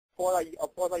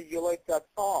thought you liked that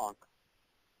song.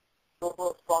 A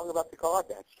little song about the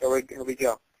garbage. Here we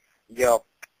go.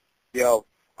 Yo,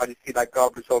 I just see that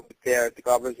garbage over there. The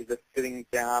garbage is just sitting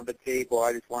down on the table.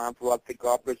 I just want to pull up the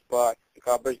garbage, but the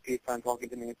garbage piece is talking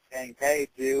to me and saying, "Hey,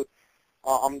 dude,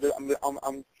 I'm just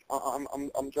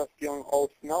feeling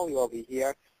all smelly over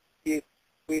here. Please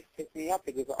pick me up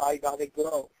because I gotta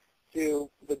go to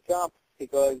the dump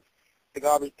because the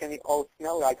garbage is getting all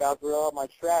smelly. I gotta throw out my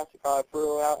trash. I gotta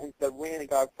throw it out into the rain. I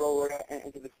gotta throw it out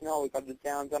into the snow. I gotta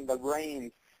down the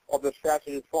rain. All the trash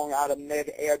is falling out of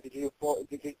mid-air. Did you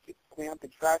clean up the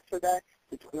trash today?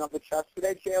 Did you clean up the trash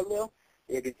today, JLU?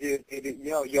 Baby, dude, baby,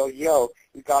 yo.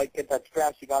 You gotta get that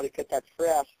trash. You gotta get that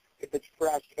trash. Get the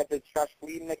trash. Get the trash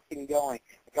remixing going.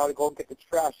 You gotta go get the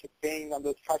trash. Bang on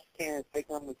those trash cans. Bang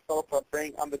on the sofa.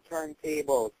 Bang on the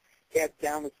turntables. Get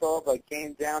down the sofa.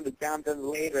 Game down the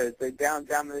laters. They're down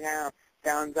the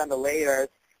laters.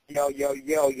 Yo.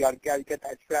 You gotta get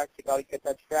that trash. You gotta get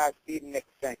that trash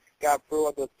remixing. Gotta throw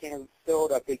out those cans of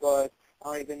soda because I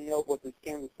don't even know what those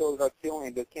cans of soda are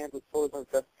doing. Those cans of soda are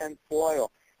just tin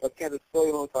foil. Those cans of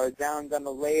soda are down the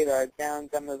laters.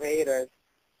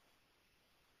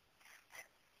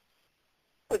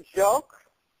 A joke?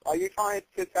 Are you trying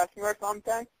to test me or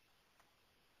something?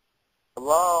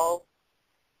 Hello?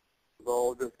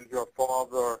 Hello, this is your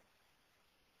father.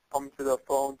 Come to the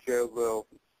phone, JLU.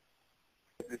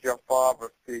 This is your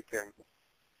father speaking.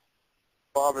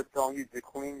 Father telling you to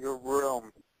clean your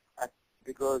room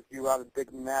because you had a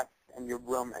big mess in your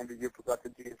room and you forgot to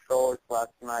do your chores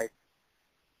last night.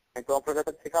 And don't forget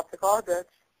to pick up the garbage.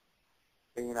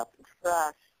 Clean up the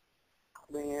trash.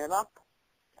 Clean it up.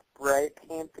 Spray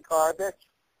paint the garbage.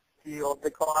 Seal the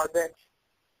garbage.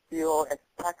 Seal its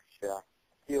texture.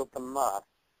 Seal the mud.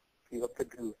 Seal the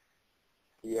goose.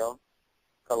 Seal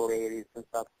the ladies and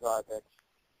stuff garbage.